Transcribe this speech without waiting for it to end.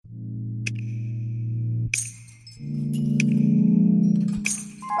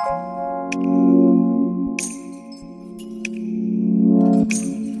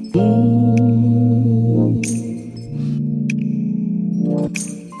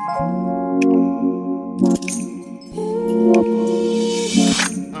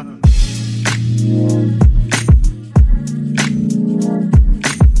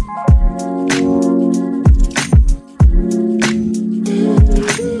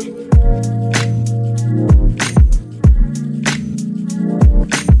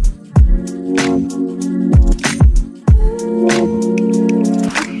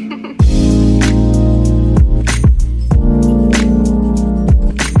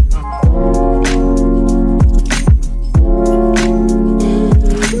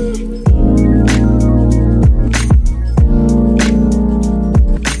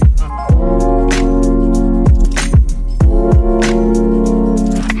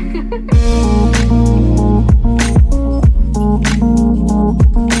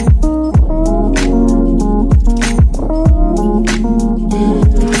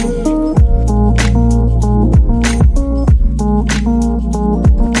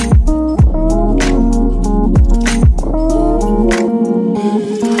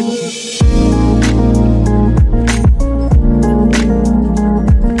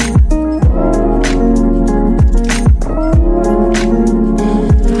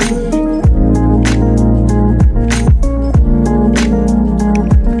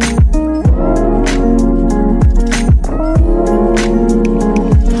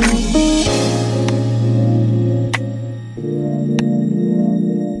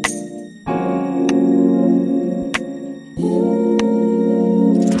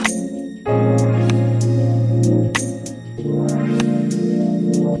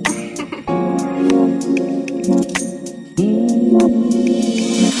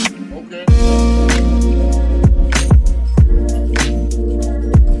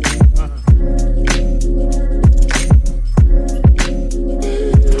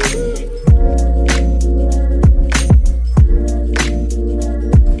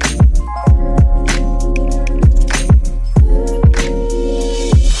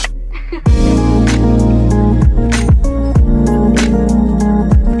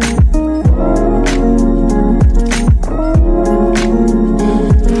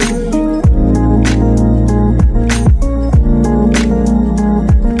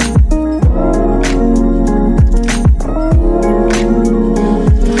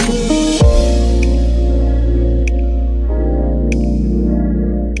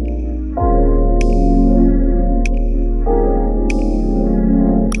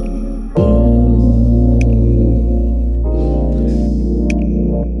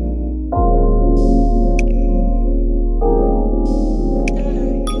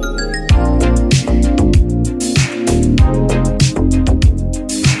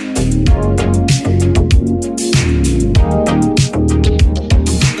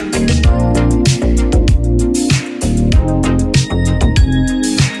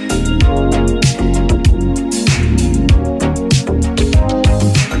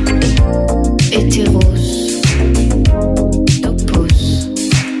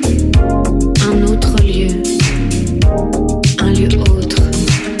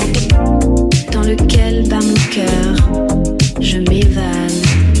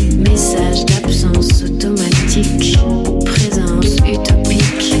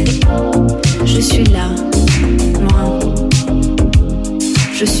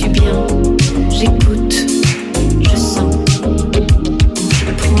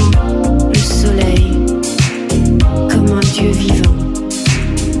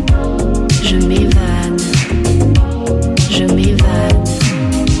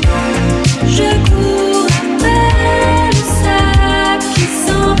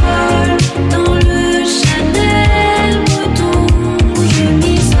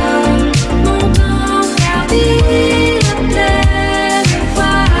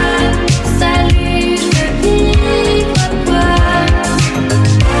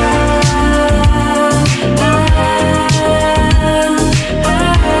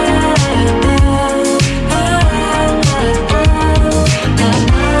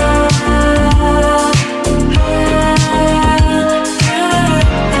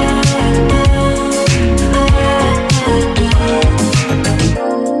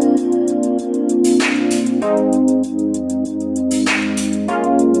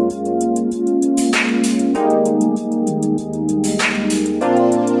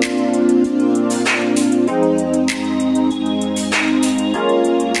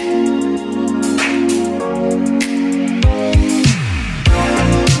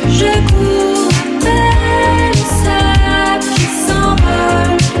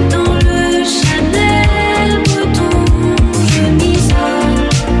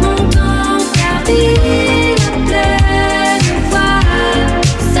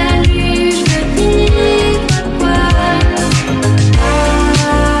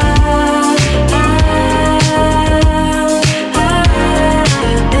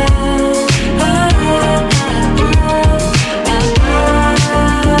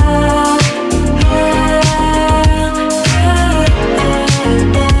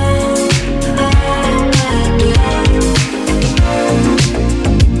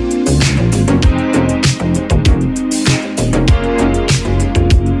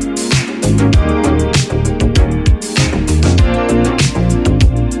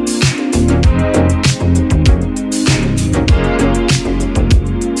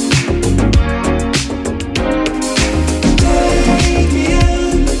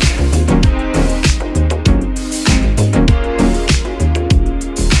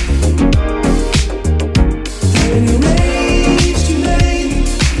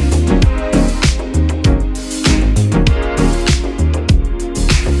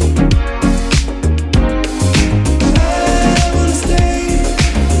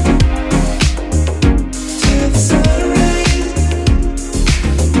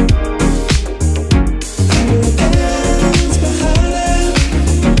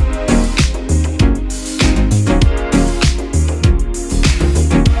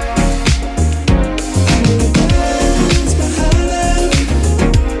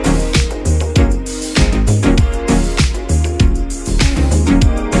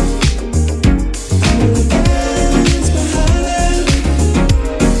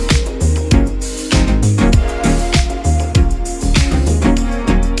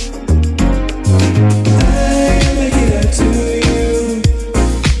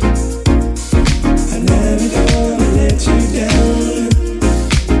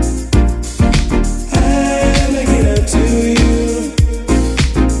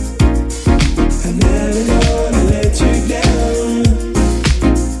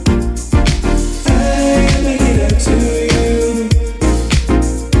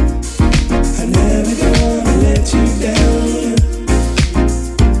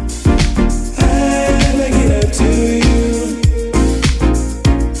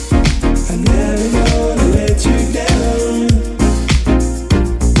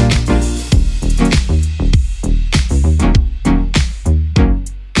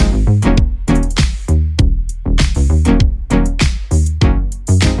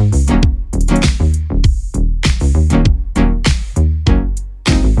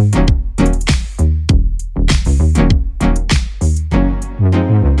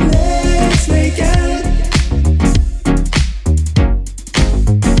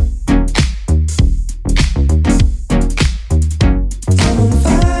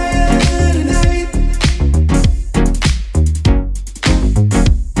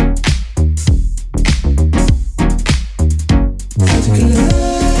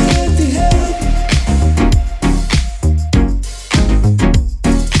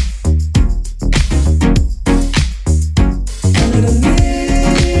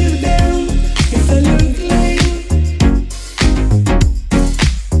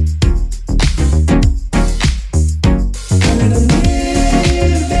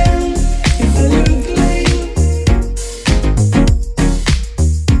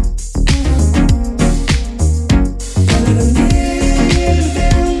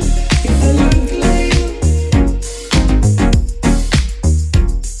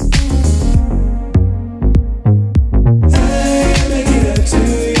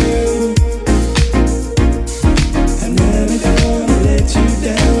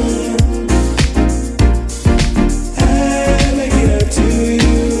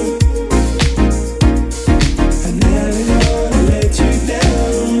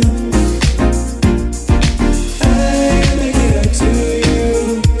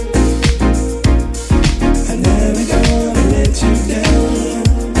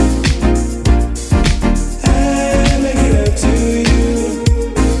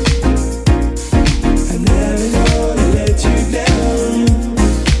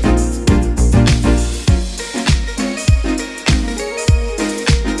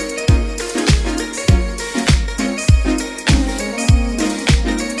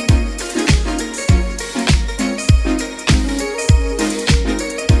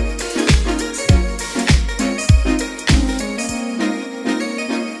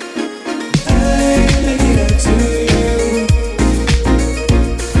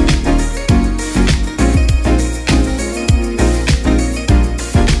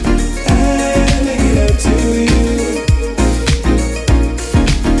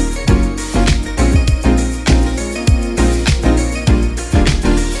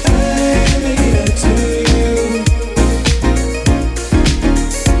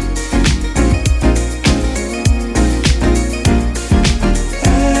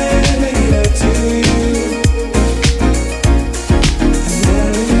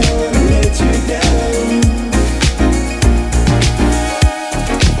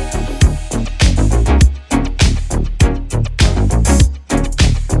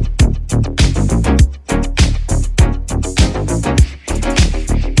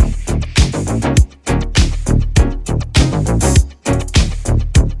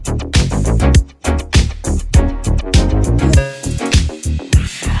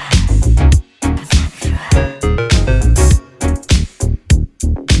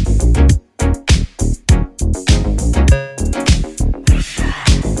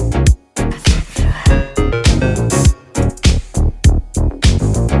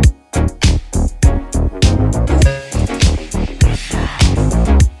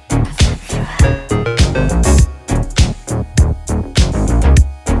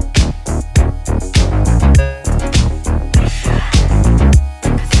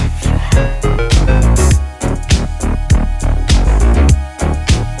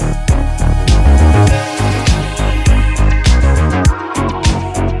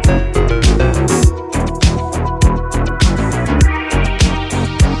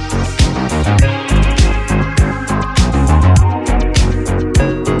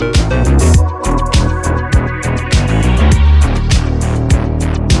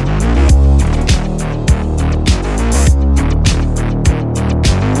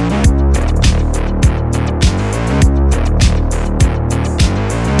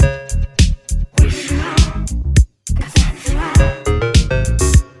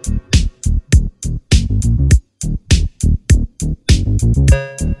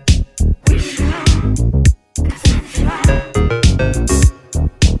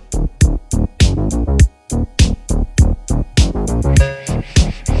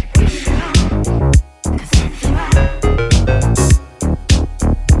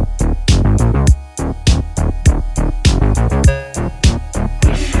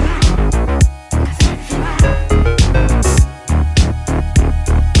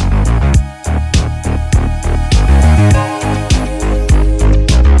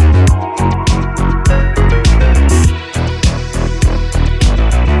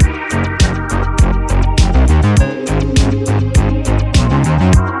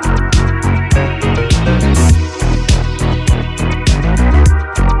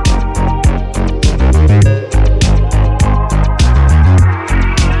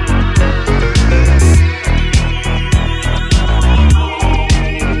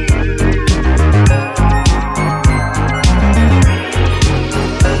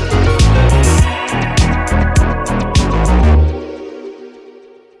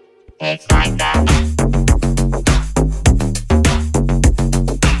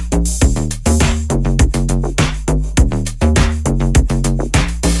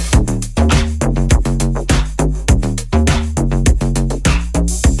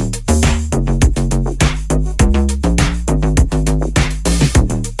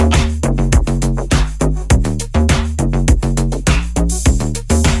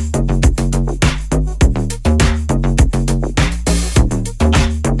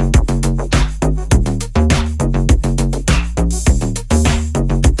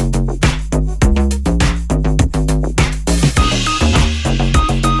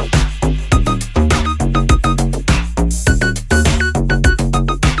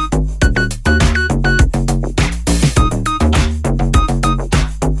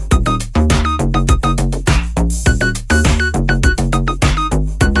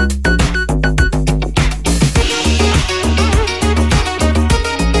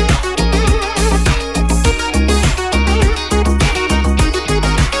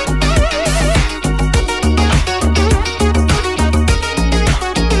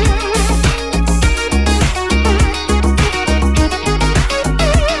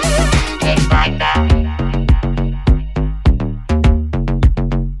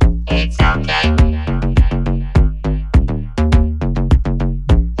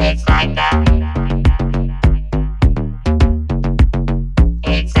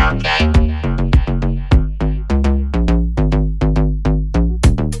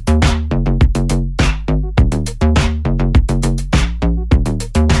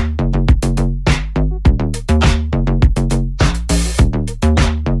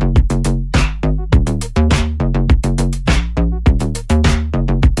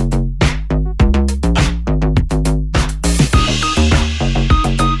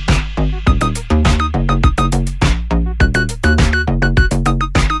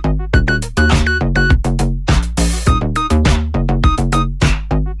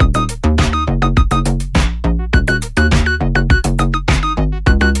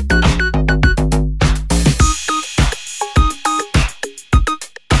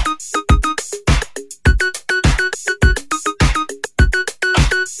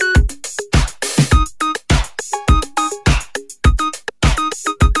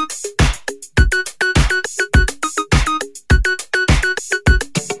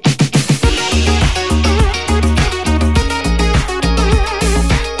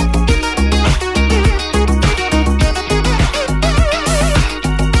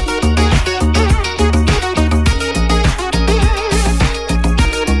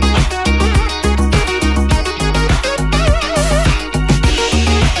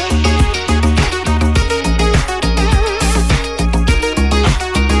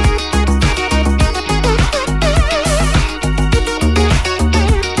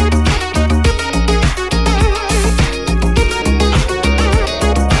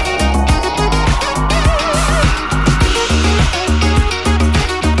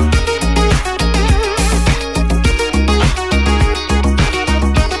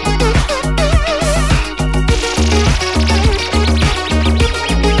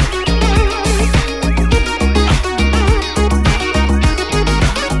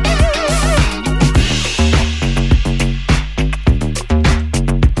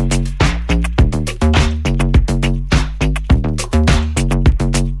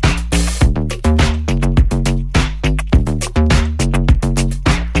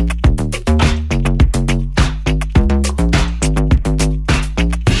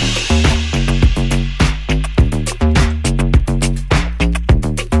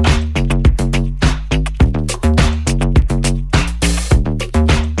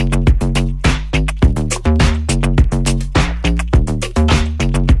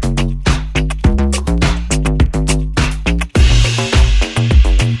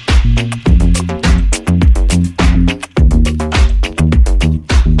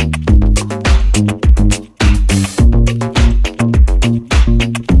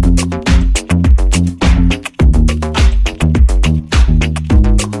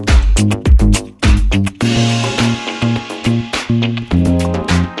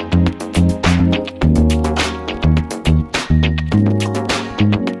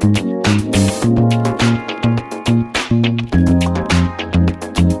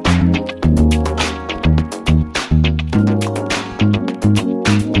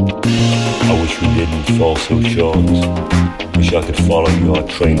fall so short. Wish I could follow your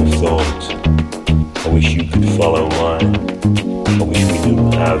train of thought. I wish you could follow mine. I wish we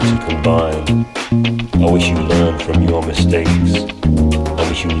knew how to combine. I wish you learned from your mistakes. I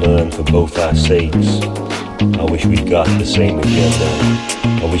wish you learned for both our sakes. I wish we got the same agenda.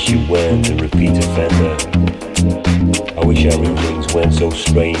 I wish you weren't a repeat offender. I wish our evenings went so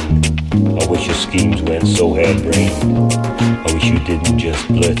strained. I wish your schemes went so harebrained. I wish you didn't just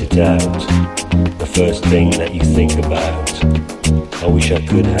blurt it out, the first thing that you think about. I wish I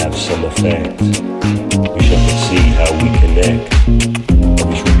could have some effect. Wish I could see how we connect. I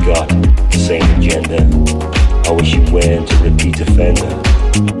wish we got the same agenda. I wish you weren't a repeat offender.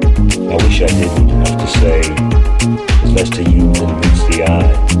 I wish I didn't have to say there's less to you than meets the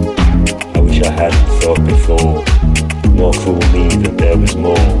eye. I wish I hadn't thought before, nor fool me that there was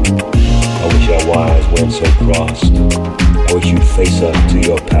more. I wish our wires weren't so crossed. I wish you'd face up to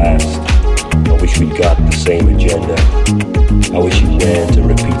your past. I wish we'd got the same agenda. I wish you weren't a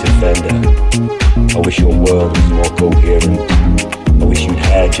repeat offender. I wish your world was more coherent. I wish you'd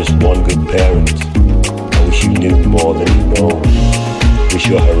had just one good parent. I wish you knew more than you know. Wish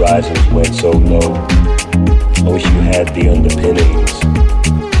your horizons went so low. I wish you had the underpinnings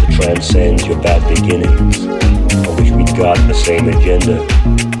to transcend your bad beginnings. I wish we'd got the same agenda.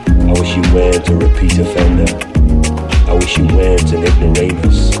 I wish you weren't a repeat offender. I wish you weren't an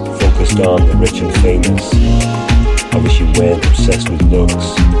ignoramus, focused on the rich and famous. I wish you weren't obsessed with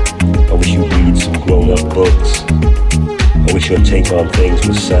looks. I wish you read some grown-up books. I wish your take on things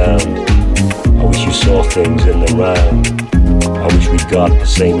was sound. I wish you saw things in the round. I wish we got the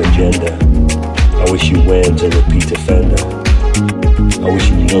same agenda. I wish you weren't a repeat offender. I wish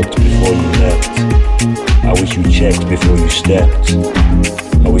you looked before you left. I wish you checked before you stepped.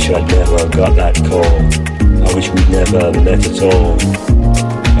 I wish I'd never got that call. I wish we'd never met at all.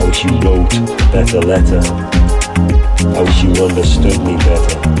 I wish you wrote a better letter. I wish you understood me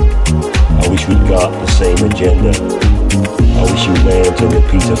better. I wish we'd got the same agenda. I wish you weren't a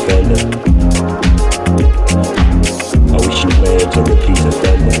repeat offender. I wish you weren't a repeat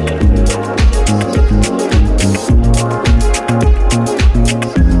offender.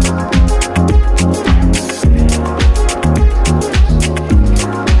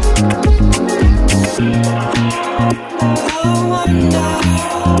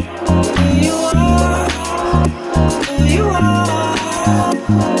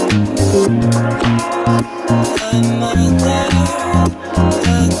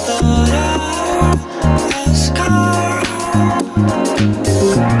 I thought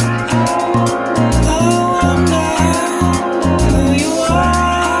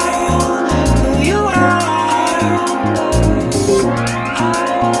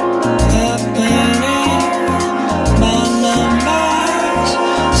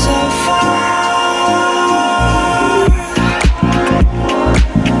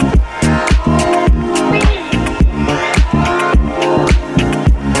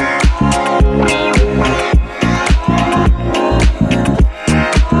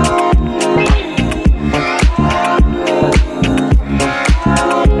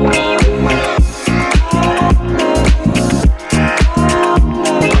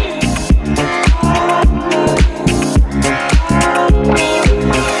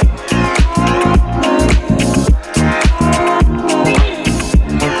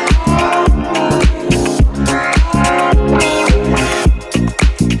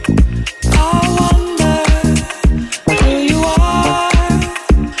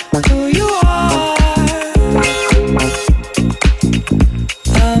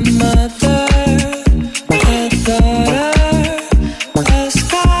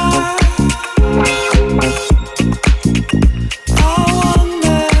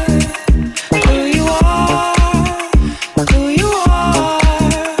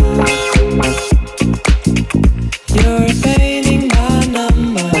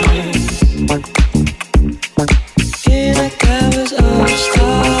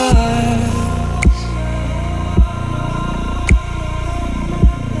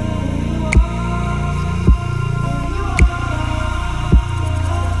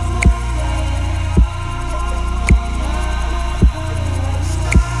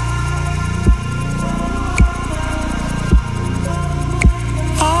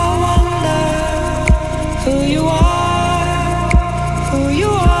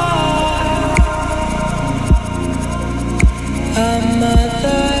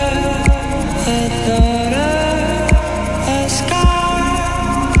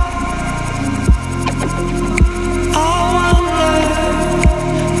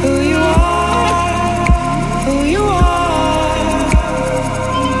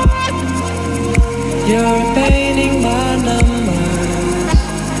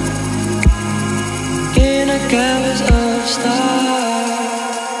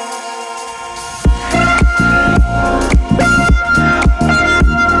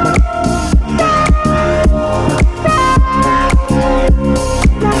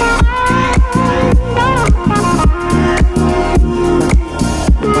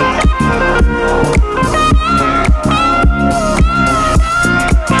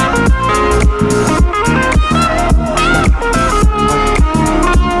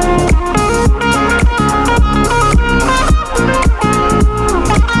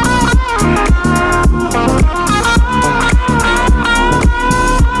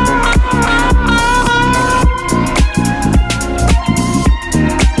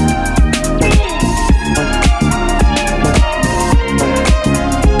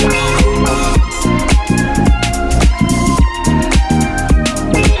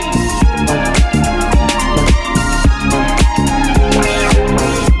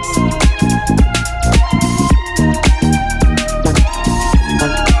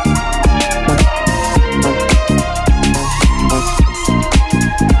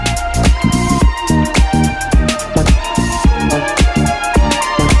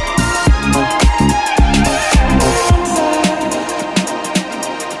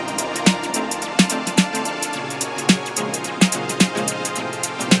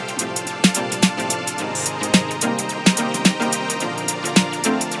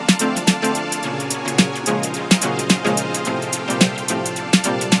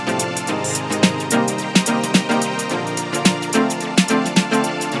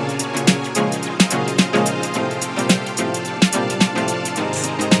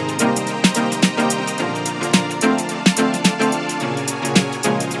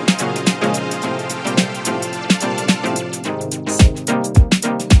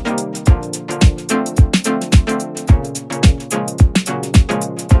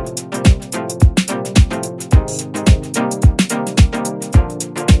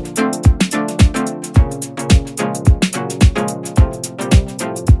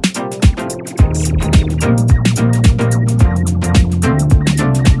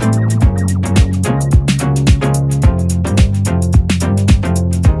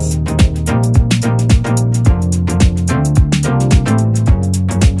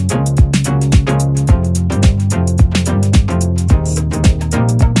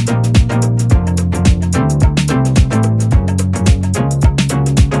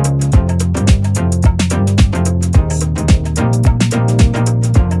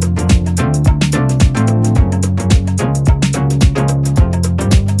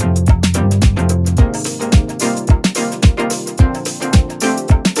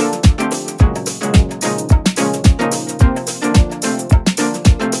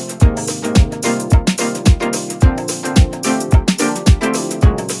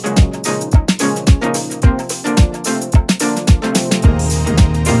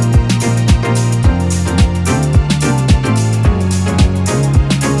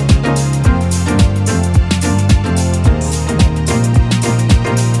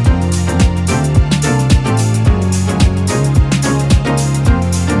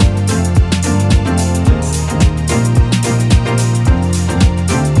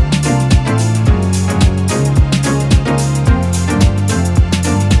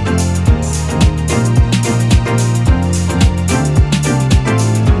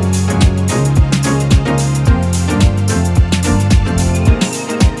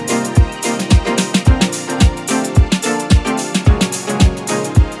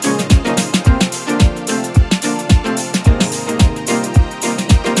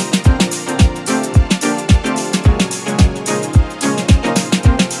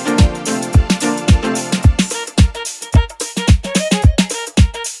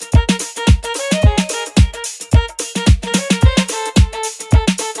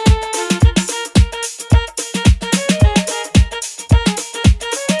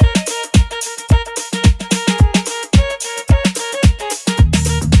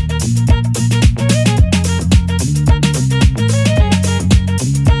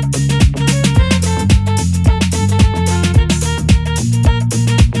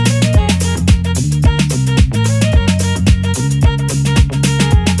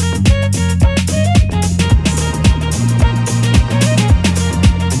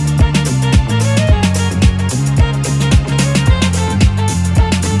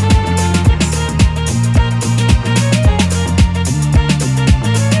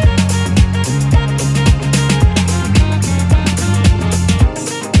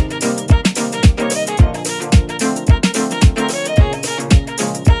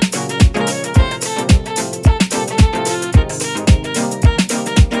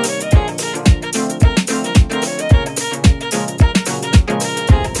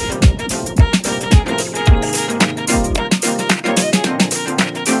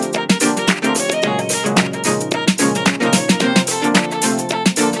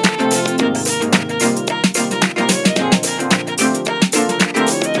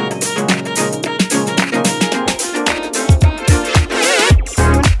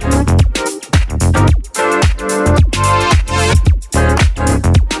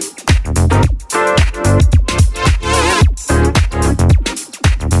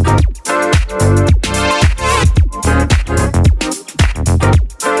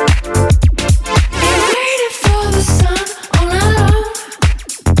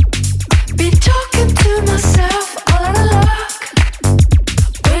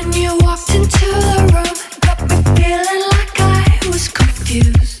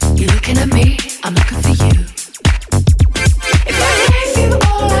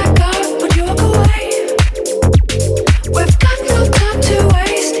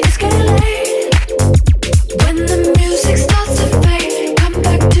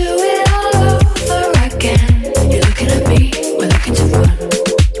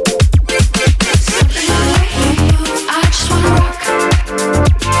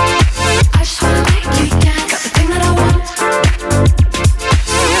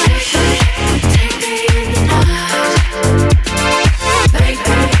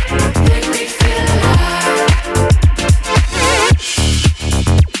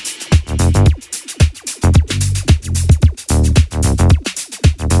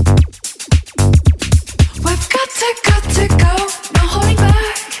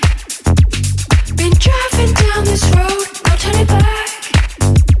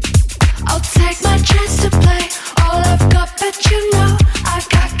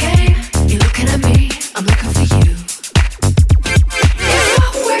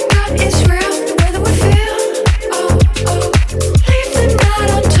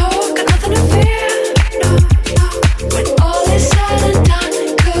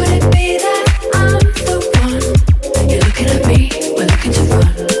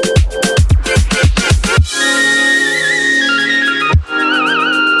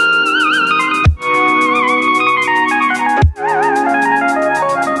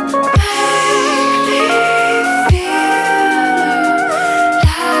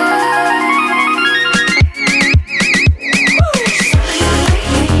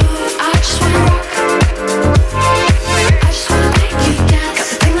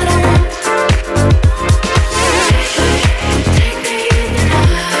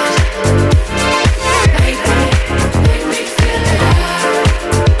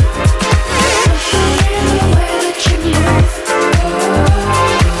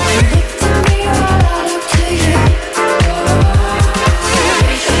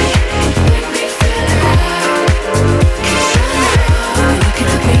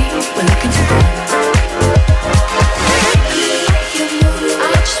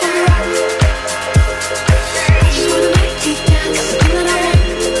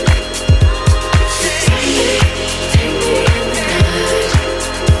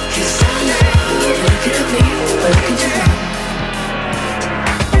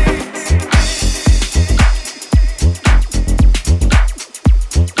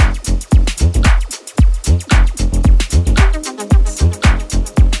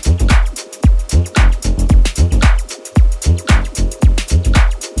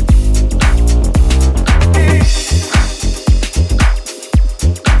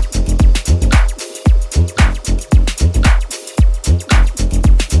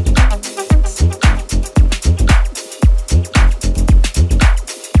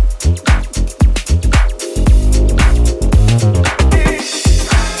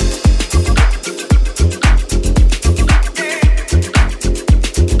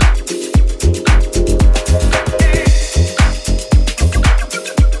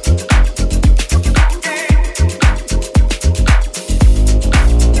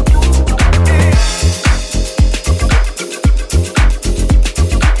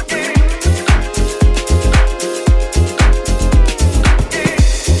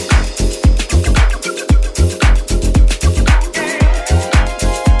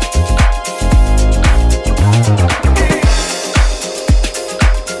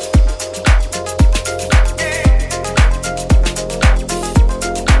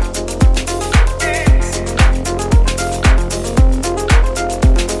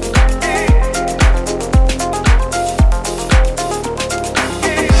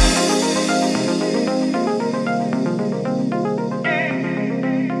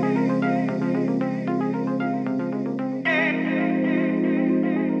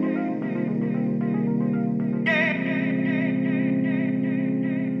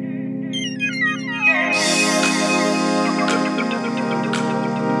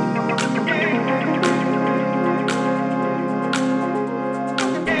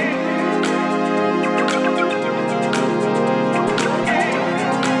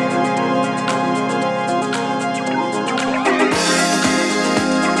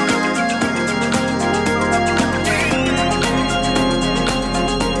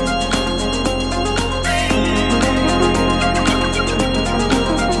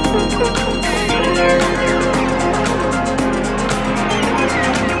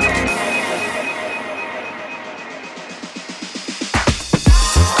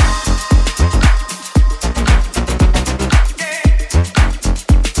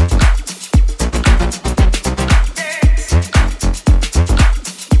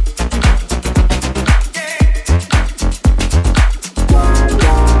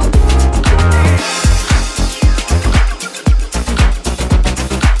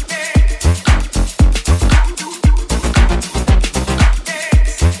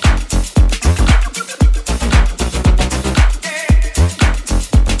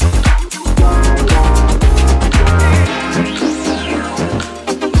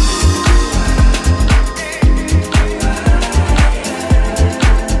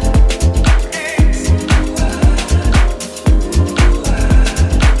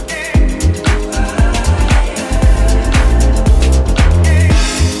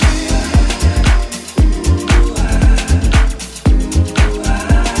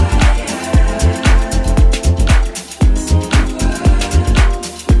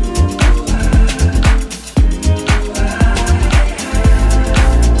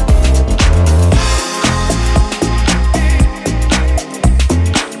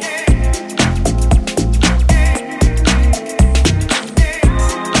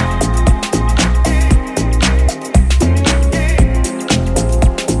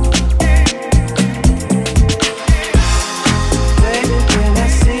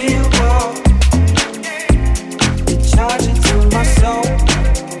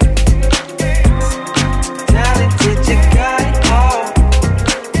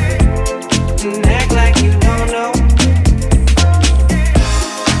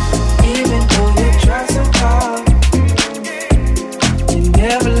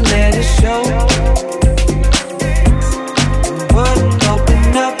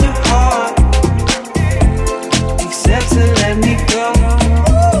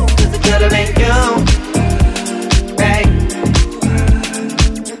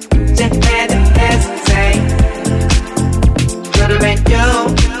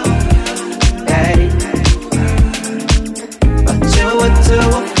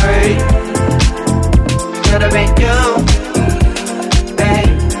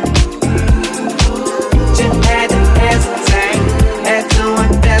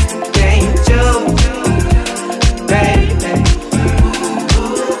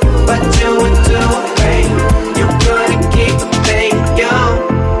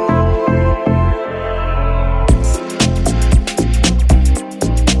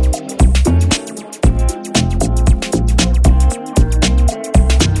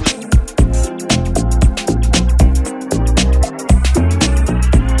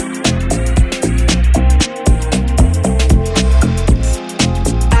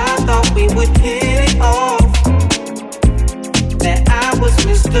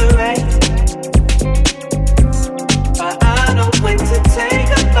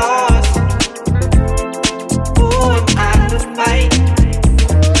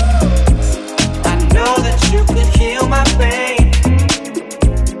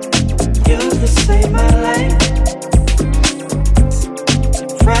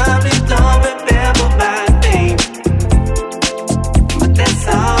But that's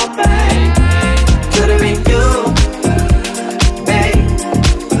all, babe.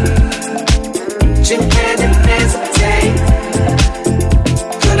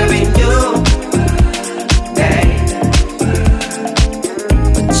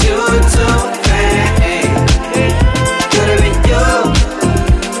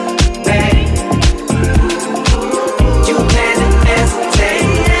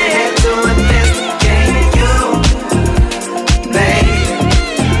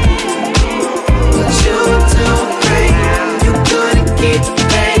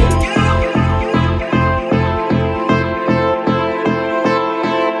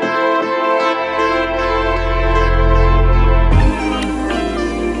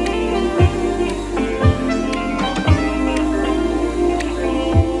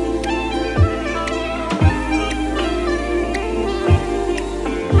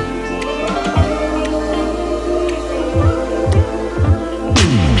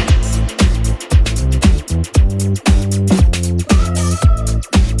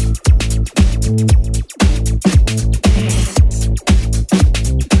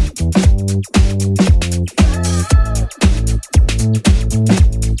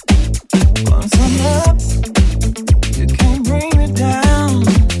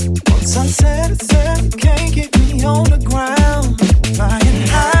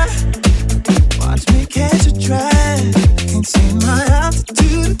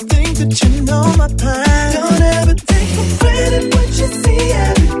 know my plan. Don't ever take for granted what you see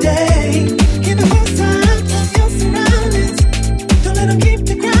every day. Give it more time from your surroundings. Don't let them keep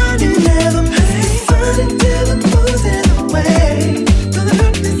you grounded. Never make fun until the mood's in the way. Though the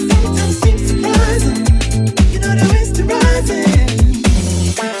hurt that sometimes seems surprising, you know there is to rising.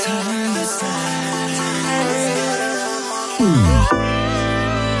 Turn the side.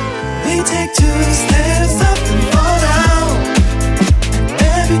 We take 2 steps up and fall down.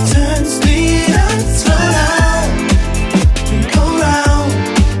 Every turn speed and slow down. We go round,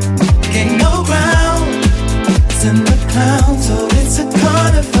 gain no ground. It's in the clouds, so it's a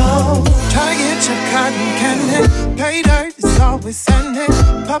carnival. Try to get your cotton candy. Pay dirt is always sending.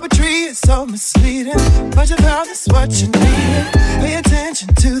 Puppetry is so misleading, but your love is what you need. Pay attention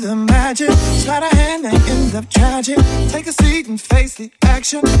to the magic. Slide a hand and end up tragic. Take a seat and face the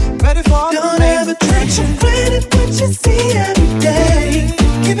action. Ready for the main attraction. Don't ever take for granted what you see every day.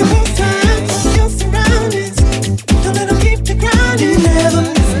 Give it more time from your surroundings. Don't let them keep you grounded. Never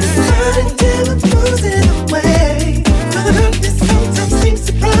miss the sun until the mood's in the way. Though the hurt that sometimes seems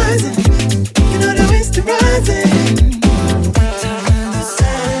surprising, you know there is to rising.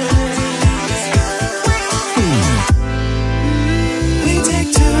 We take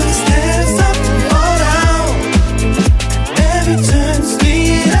 2 steps up and fall down. Every turn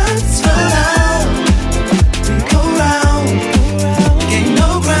speed and slow down. We go round, gain no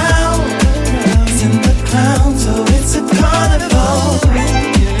ground. It's in the clouds, so it's a carnival.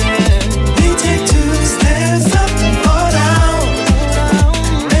 We take 2 steps up and fall down.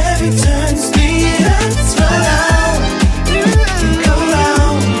 Every turn speed and slow down. We go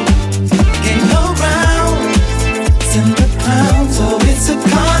round, gain no ground. It's in the clouds, so it's a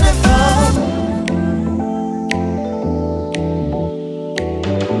carnival.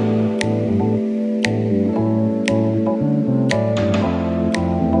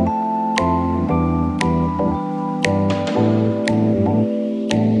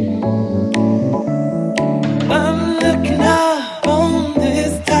 I'm looking up on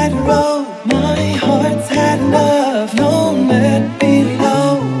this tightrope. My heart's had enough. No let me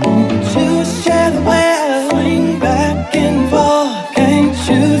low. Won't you share the wealth? Swing back and forth. Can't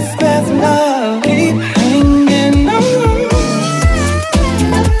you spare some love? Keep hanging on.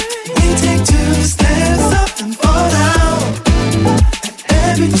 We take 2 steps up and fall down.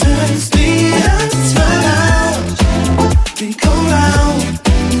 Every turn speed and slow down. We go round,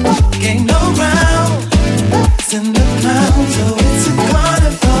 gain no ground. It's in the clouds, so it's a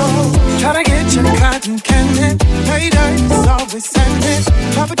carnival. Try to get your cotton candy. Pay dirt is always sending.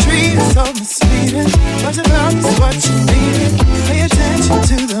 Puppetry is so misleading, but your love is what you need. Pay attention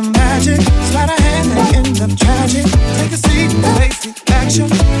to the magic. Slide a hand and end up tragic. Take a seat and face the action.